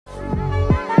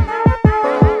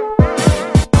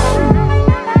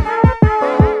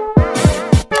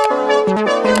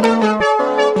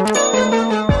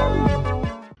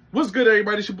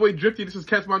it's your boy Drifty. This is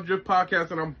Catch My Drift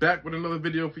Podcast, and I'm back with another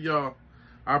video for y'all.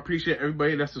 I appreciate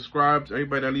everybody that subscribes,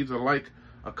 everybody that leaves a like,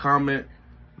 a comment.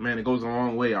 Man, it goes a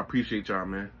long way. I appreciate y'all,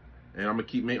 man. And I'm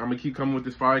gonna keep coming with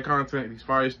this fire content, these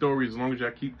fire stories, as long as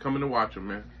y'all keep coming to watch them,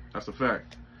 man. That's a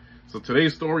fact. So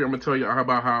today's story, I'm gonna tell you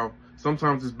about how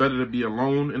sometimes it's better to be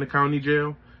alone in the county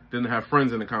jail than to have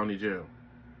friends in the county jail.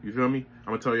 You feel me?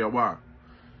 I'm gonna tell y'all why.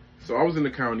 So I was in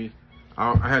the county.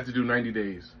 I had to do 90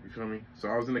 days. You feel me? So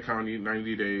I was in the county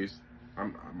 90 days.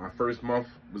 My first month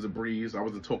was a breeze. I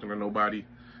wasn't talking to nobody.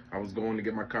 I was going to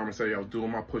get my commissary. I was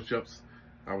doing my push-ups.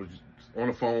 I was just on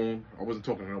the phone. I wasn't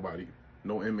talking to nobody.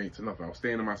 No inmates or nothing. I was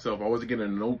staying to myself. I wasn't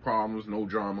getting no problems, no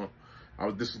drama.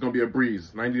 This is gonna be a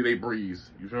breeze, 90-day breeze.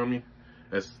 You feel me?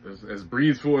 As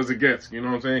breezeful as it gets. You know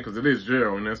what I'm saying? Because it is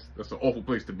jail, and that's an awful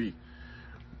place to be.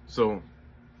 So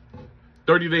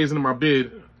 30 days into my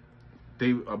bid,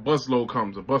 a bus load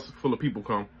comes, a bus full of people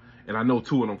come, and I know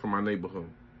 2 of them from my neighborhood.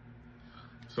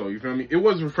 So you feel me? It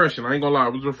was refreshing. I ain't gonna lie.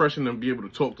 It was refreshing to be able to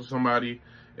talk to somebody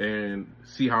and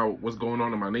see what's going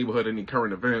on in my neighborhood, any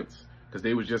current events, because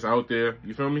they was just out there.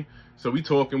 You feel me? So we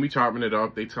talking, we chopping it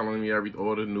up. They telling me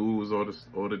all the news,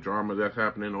 all the drama that's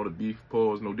happening, all the beef,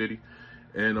 pause, no diddy,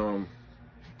 and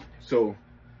so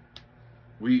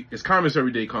it's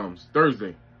commissary day comes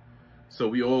Thursday. So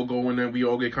we all go in there, we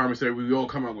all get commissary, we all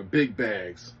come out with big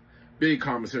bags, big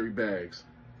commissary bags.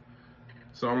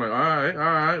 So I'm like, all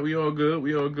right, we all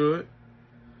good.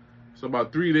 So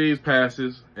about 3 days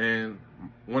passes, and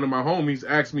one of my homies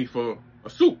asked me for a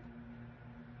soup.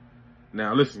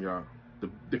 Now listen, y'all,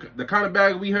 the kind of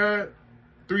bag we had,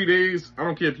 3 days, I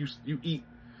don't care if you eat,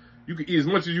 you can eat as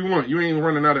much as you want. You ain't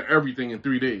running out of everything in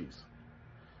 3 days.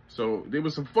 So there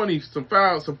was some funny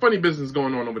business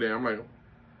going on over there. I'm like,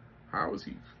 how is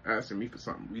he asking me for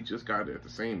something? We just got it the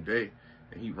same day,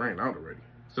 and he ran out already.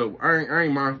 So I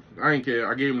ain't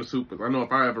care. I gave him the soup, because I know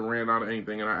if I ever ran out of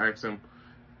anything and I asked him,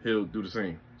 he'll do the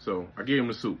same. So I gave him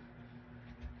the soup.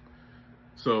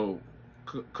 So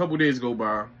a couple days go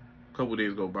by,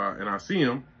 and I see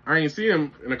him. I ain't see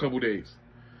him in a couple days.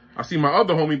 I see my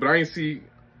other homie, but I ain't see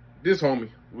this homie.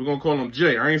 We're gonna call him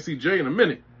Jay. I ain't see Jay in a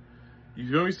minute. You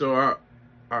feel me? So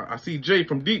I see Jay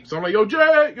from deep. So I'm like, yo,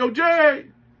 Jay.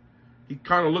 He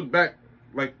kind of looked back,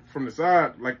 like, from the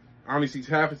side, like, I only see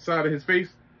half the side of his face.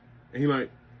 And he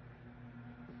like,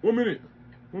 1 minute.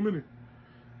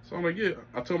 So I'm like, yeah.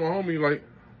 I told my homie, like,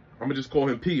 I'm going to just call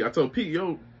him P. I told P,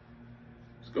 yo,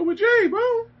 let's go with Jay,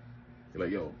 bro. He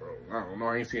like, yo, bro, I don't know.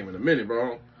 I ain't seen him in a minute,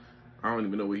 bro. I don't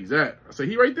even know where he's at. I said,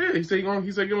 he right there. He said, give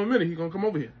him a minute. He going to come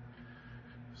over here.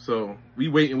 So we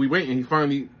wait, and he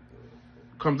finally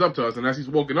comes up to us. And as he's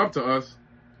walking up to us,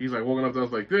 he's like walking up to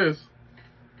us like this.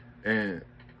 And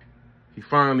he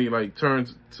finally like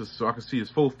turns so I can see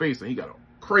his full face, and he got a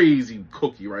crazy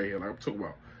cookie right here. Like, I'm talking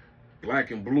about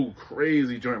black and blue,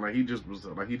 crazy joint. Like he just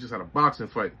had a boxing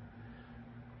fight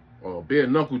or a bare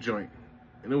knuckle joint.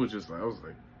 And it was just like, I was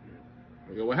like,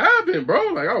 yo, what happened, bro?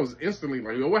 Like, I was instantly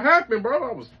like, yo, what happened, bro?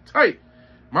 I was tight.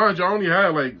 Mind you, I only had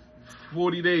like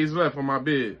 40 days left on my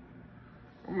bid.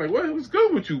 I'm like, what's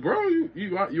good with you, bro?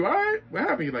 You all right? What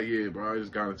happened? He's like, yeah, bro, I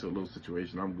just got into a little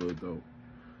situation. I'm good though.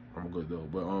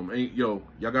 But yo,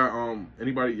 y'all got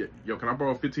anybody? Yo, can I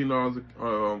borrow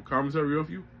 $15 commissary off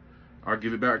you? I'll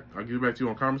give it back to you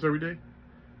on commissary day.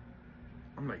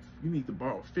 I'm like, you need to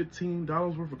borrow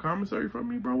 $15 worth of commissary from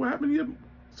me, bro? What happened to you?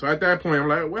 So at that point, I'm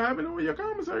like, what happened to your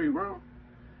commissary, bro?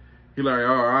 He like,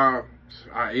 oh,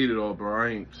 I ate it all,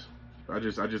 bro. I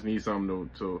just need something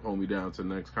to hold me down to the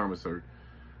next commissary.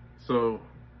 So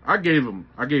I gave him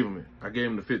it. I gave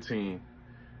him the 15.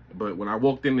 But when I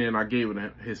walked in there and I gave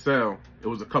him his cell, it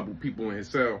was a couple people in his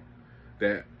cell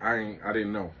that I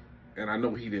didn't know. And I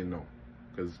know he didn't know,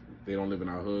 because they don't live in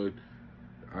our hood.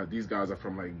 These guys are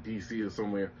from like DC or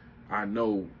somewhere. I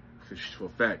know for a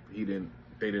fact they didn't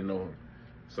know him.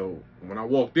 So when I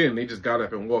walked in, they just got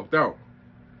up and walked out.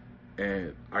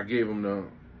 And I gave him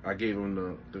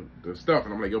the stuff,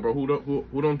 and I'm like, yo, bro,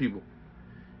 who them people?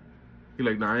 He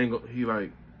like, nah,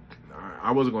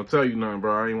 I wasn't gonna tell you nothing,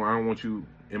 bro. I don't want you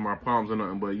in my palms or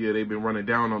nothing, but yeah, they've been running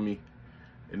down on me,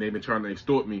 and they've been trying to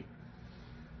extort me.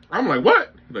 I'm like,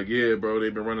 what? He's like, yeah, bro,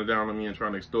 they've been running down on me and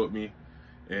trying to extort me,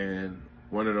 and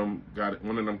one of them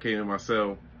came in my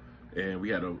cell, and we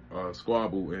had a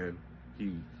squabble, and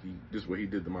this is what he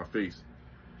did to my face.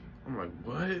 I'm like,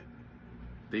 what?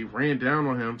 They ran down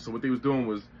on him. So what they was doing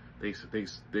was they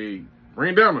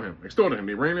ran down on him, extorted him.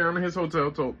 They ran down in his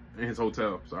hotel.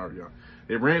 Sorry, y'all.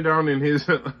 They ran down in his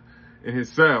in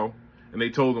his cell. And they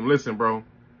told him, listen, bro,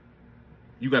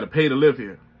 you got to pay to live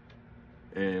here.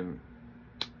 And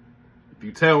if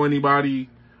you tell anybody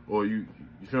or you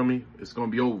you feel me? It's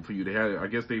gonna be over for you. They had, I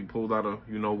guess they pulled out a,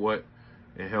 you know what,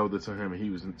 and held it to him, and he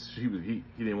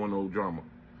didn't want no drama.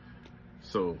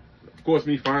 So, of course,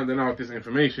 me finding out this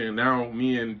information, now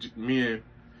me and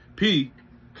P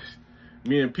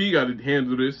got to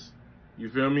handle this. You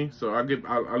feel me? So I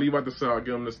leave out the cell, I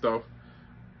give him the stuff,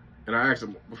 and I asked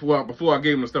him before I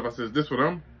gave him the stuff. I said, "Is this for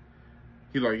them?"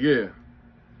 He's like, "Yeah."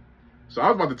 So I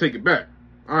was about to take it back.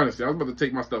 Honestly, I was about to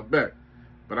take my stuff back,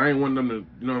 but I ain't want them to,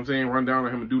 you know what I'm saying, run down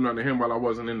on him and do nothing to him while I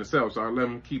wasn't in the cell. So I let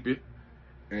him keep it.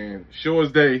 And sure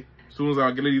as day, as soon as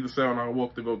I get leave the cell and I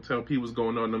walked to go tell P what's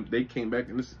going on, they came back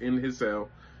in his cell,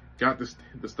 got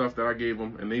the stuff that I gave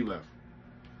them, and they left.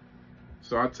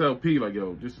 So I tell P, like,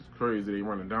 yo, this is crazy. They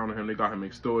running down on him. They got him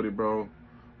extorted, bro.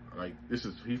 Like,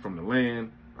 he from the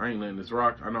land. I ain't letting this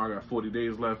rock. I know I got 40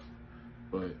 days left,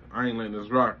 but I ain't letting this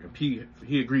rock. And P,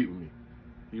 he agreed with me.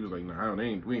 He was like, nah, they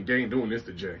ain't doing this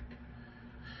to Jay.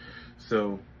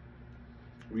 So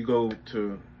we go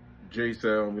to Jay's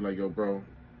cell and we like, yo, bro,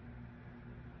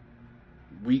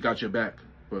 we got your back,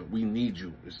 but we need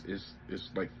you. It's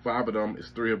like 5 of them. It's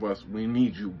 3 of us. We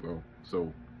need you, bro.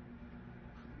 So,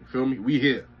 you feel me? We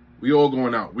here. We all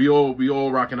going out. We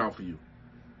all rocking out for you.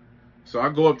 So I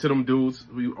go up to them dudes.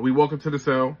 We walk up to the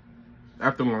cell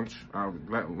after lunch.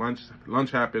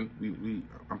 Lunch happened.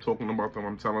 I'm talking about them.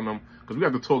 I'm telling them, because we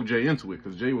have to talk Jay into it,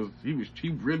 because he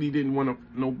really didn't want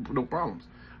no problems.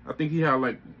 I think he had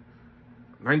like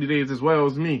 90 days as well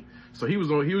as me. So he was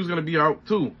gonna be out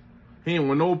too. He didn't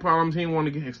want no problems. He didn't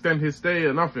want to extend his stay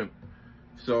or nothing.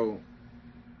 So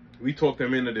we talked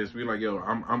him into this. We like, yo,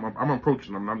 I'm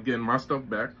approaching them. I'm getting my stuff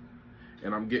back,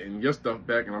 and I'm getting your stuff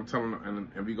back, and I'm telling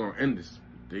them, and we gonna end this.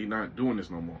 They not doing this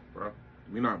no more, bro.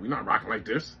 We not rocking like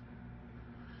this.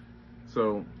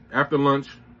 So after lunch,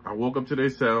 I woke up to their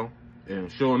cell,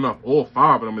 and sure enough, all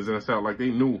 5 of them is in the cell. Like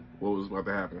they knew what was about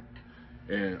to happen.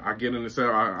 And I get in the cell.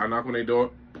 I knock on their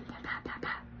door.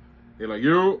 They're like,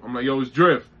 yo. I'm like, yo, it's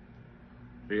Drift.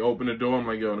 They open the door. I'm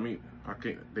like, yo, I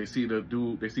can't. They see the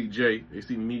dude. They see Jay. They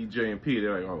see me, Jay, and P.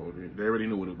 They're like, oh, they already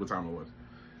knew what time it was.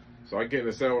 So I get in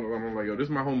the cell and I'm like, yo, this is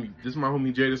my homie. This is my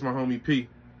homie Jay. This is my homie P.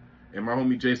 And my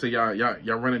homie Jay say,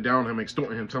 y'all running down him,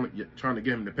 extorting him, trying to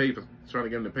get him to pay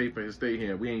for his stay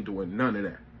here. We ain't doing none of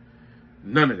that.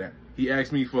 None of that. He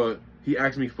asked me for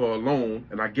a loan,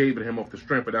 and I gave it to him off the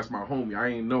strength. But that's my homie. I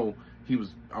ain't know he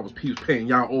was paying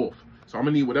y'all off. So I'm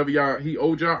gonna need whatever he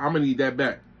owed y'all. I'm gonna need that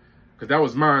back. Cause that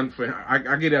was mine for him.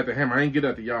 I get that to him. I ain't get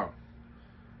that to y'all.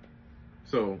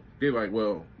 So they're like,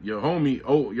 well, your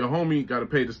homie got to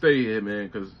pay to stay here, man.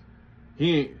 Cause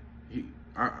he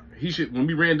should, when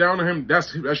we ran down on him, that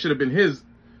should have been his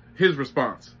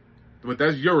response. But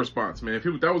that's your response, man. If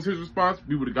that was his response,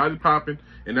 we would have got it popping,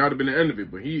 and that would have been the end of it.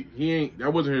 But he ain't.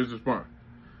 That wasn't his response.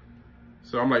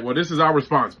 So I'm like, well, this is our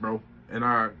response, bro. And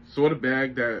I saw the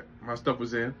bag that my stuff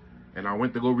was in, and I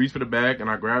went to go reach for the bag,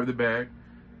 and I grabbed the bag.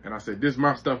 And I said, this is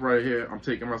my stuff right here. I'm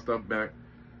taking my stuff back.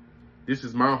 This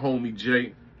is my homie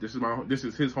Jay. This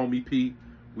is his homie P.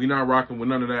 We not rocking with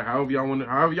none of that. However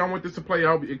y'all want this to play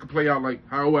out, it could play out like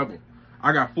however.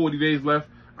 I got 40 days left.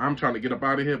 I'm trying to get up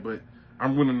out of here, but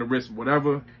I'm willing to risk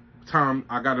whatever time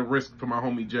I got to risk for my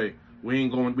homie Jay. We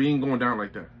ain't going down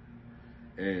like that.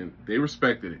 And they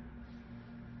respected it.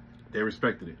 They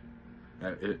respected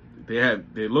it. They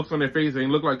had their looks on their face. They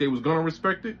didn't look like they was gonna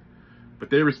respect it. But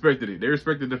they respected it. They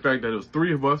respected the fact that it was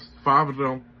 3 of us, 5 of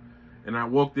them, and I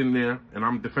walked in there and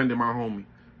I'm defending my homie.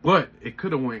 But it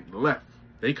could have went left.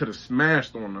 They could have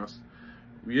smashed on us.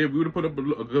 Yeah, we would have put up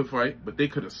a good fight, but they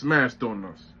could have smashed on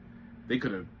us. They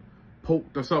could have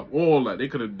poked us up, all that. They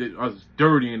could have did us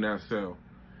dirty in that cell.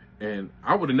 And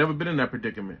I would have never been in that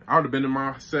predicament. I would have been in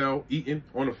my cell, eating,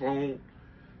 on the phone.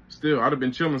 Still, I'd have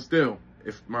been chilling still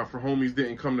if my homies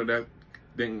didn't come to that,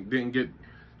 didn't get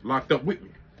locked up with me.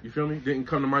 You feel me? Didn't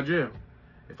come to my jail.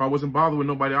 If I wasn't bothered with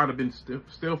nobody, I'd have been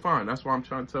still fine. That's why I'm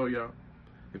trying to tell y'all.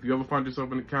 If you ever find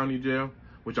yourself in the county jail,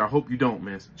 which I hope you don't,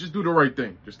 man, just do the right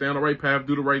thing. Just stay on the right path,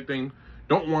 do the right thing.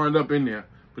 Don't wind up in there.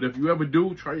 But if you ever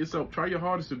do, try your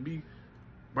hardest to be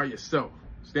by yourself.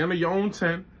 Stand on your own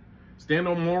 10. Stand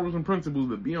on morals and principles,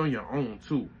 but be on your own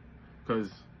too.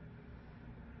 Because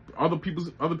other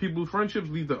people's friendships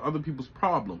lead to other people's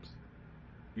problems.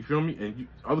 You feel me? And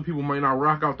other people might not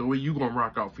rock out the way you gonna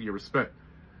rock out for your respect.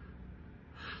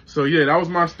 So yeah, that was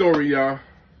my story, y'all.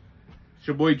 It's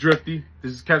your boy Drifty.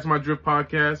 This is Catch My Drift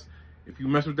Podcast. If you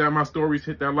mess with my stories,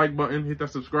 hit that like button, hit that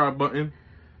subscribe button,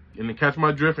 and then catch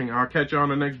my drift, and I'll catch you on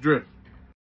the next drift.